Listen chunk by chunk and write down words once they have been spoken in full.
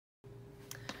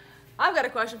I've got a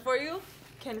question for you.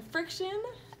 Can friction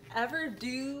ever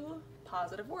do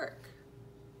positive work?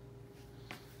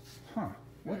 Huh.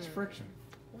 What's friction?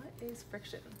 What is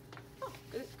friction? Oh,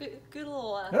 good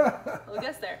little, little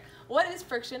guess there. What is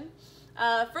friction?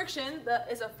 Friction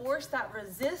is a force that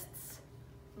resists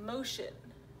motion.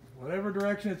 Whatever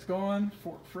direction it's going,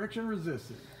 friction resists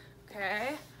it.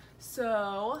 Okay,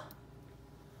 so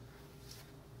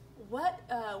what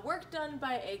work done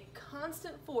by a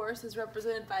constant force is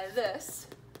represented by this.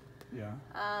 Yeah.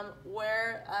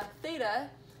 Where theta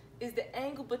is the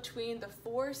angle between the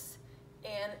force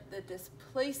and the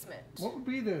displacement. What would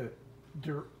be the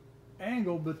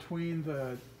angle between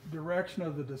the direction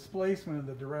of the displacement and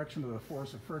the direction of the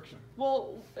force of friction?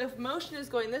 Well, if motion is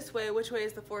going this way, which way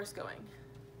is the force going?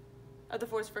 The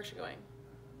force of friction going?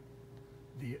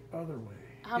 The other way.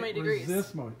 How many degrees? It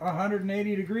resists motion.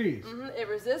 180 degrees. It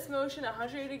resists motion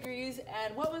 180 degrees.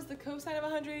 And what was the cosine of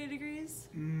 180 degrees?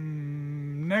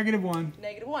 -1.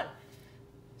 -1.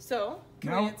 So,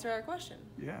 can we answer our question?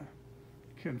 Yeah.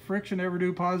 Can friction ever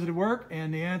do positive work?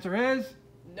 And the answer is?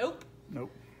 Nope.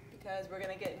 Nope. Because we're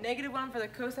going to get -1 for the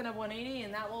cosine of 180,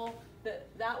 and that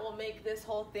will make this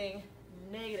whole thing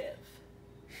negative.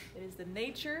 It is the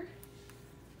nature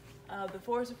of the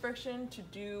force of friction to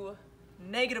do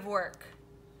negative work,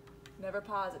 never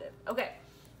positive. Okay.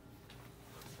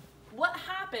 What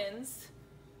happens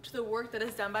to the work that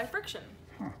is done by friction?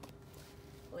 Huh.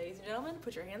 Ladies and gentlemen,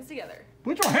 put your hands together.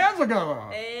 Put your hands together.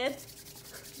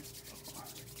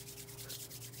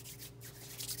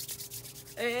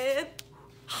 And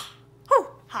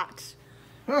hot.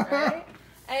 Right?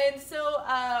 And so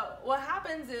what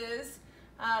happens is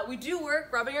we do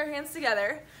work rubbing our hands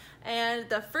together, and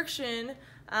the friction,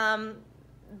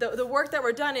 the work that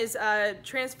we're done is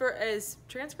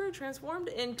transformed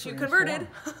into converted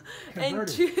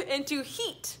into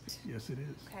heat. Yes, it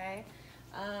is. Okay,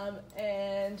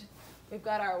 and we've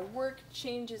got our work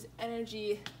changes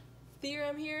energy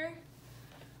theorem here.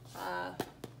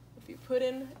 If you put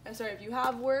in, if you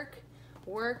have work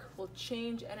will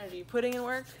change energy. Putting in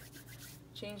work,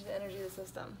 change the energy of the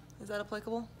system. Is that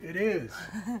applicable? It is.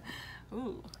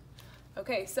 Ooh.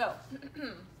 Okay, so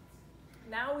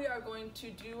now we are going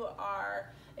to do a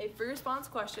free response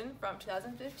question from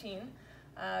 2015,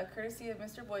 courtesy of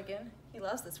Mr. Boykin. He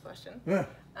loves this question. Yeah.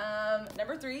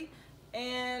 Number 3,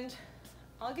 and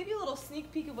I'll give you a little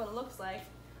sneak peek of what it looks like.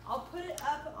 I'll put it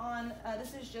up on,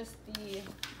 this is just the,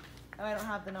 oh, I don't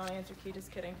have the non-answer key,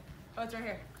 just kidding. Oh, it's right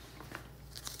here.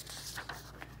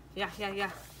 Yeah.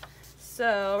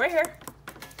 So, right here.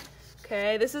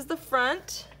 Okay, this is the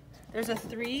front. There's a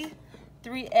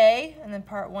 3A, and then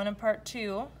part 1 and part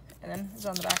 2, and then it's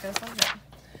on the back of this one. Yeah.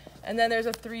 And then there's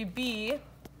a 3B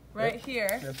right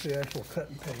here. That's the actual cut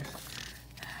and paste.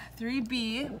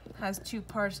 3B has 2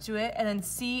 parts to it, and then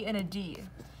C and a D.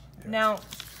 Yes. Now,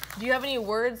 do you have any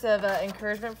words of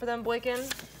encouragement for them, Boykin?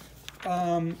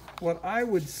 What I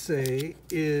would say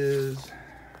is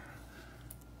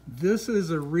this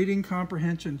is a reading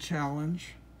comprehension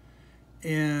challenge,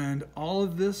 and all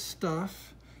of this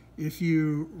stuff, if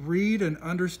you read and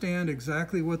understand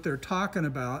exactly what they're talking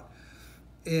about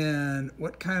and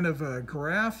what kind of a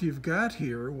graph you've got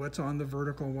here, what's on the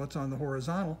vertical and what's on the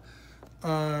horizontal,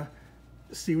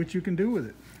 see what you can do with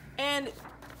it. And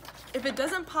if it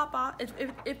doesn't pop out,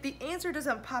 if the answer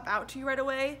doesn't pop out to you right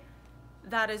away,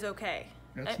 that is okay.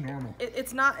 That's normal.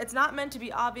 It's not meant to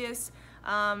be obvious.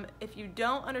 If you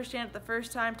don't understand it the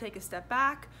first time, take a step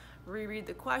back, reread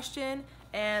the question,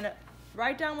 and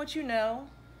write down what you know,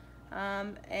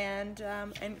 and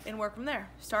work from there.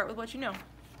 Start with what you know.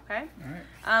 Okay.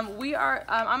 All right.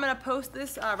 I'm gonna post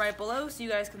this right below so you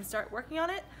guys can start working on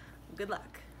it. Good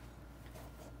luck.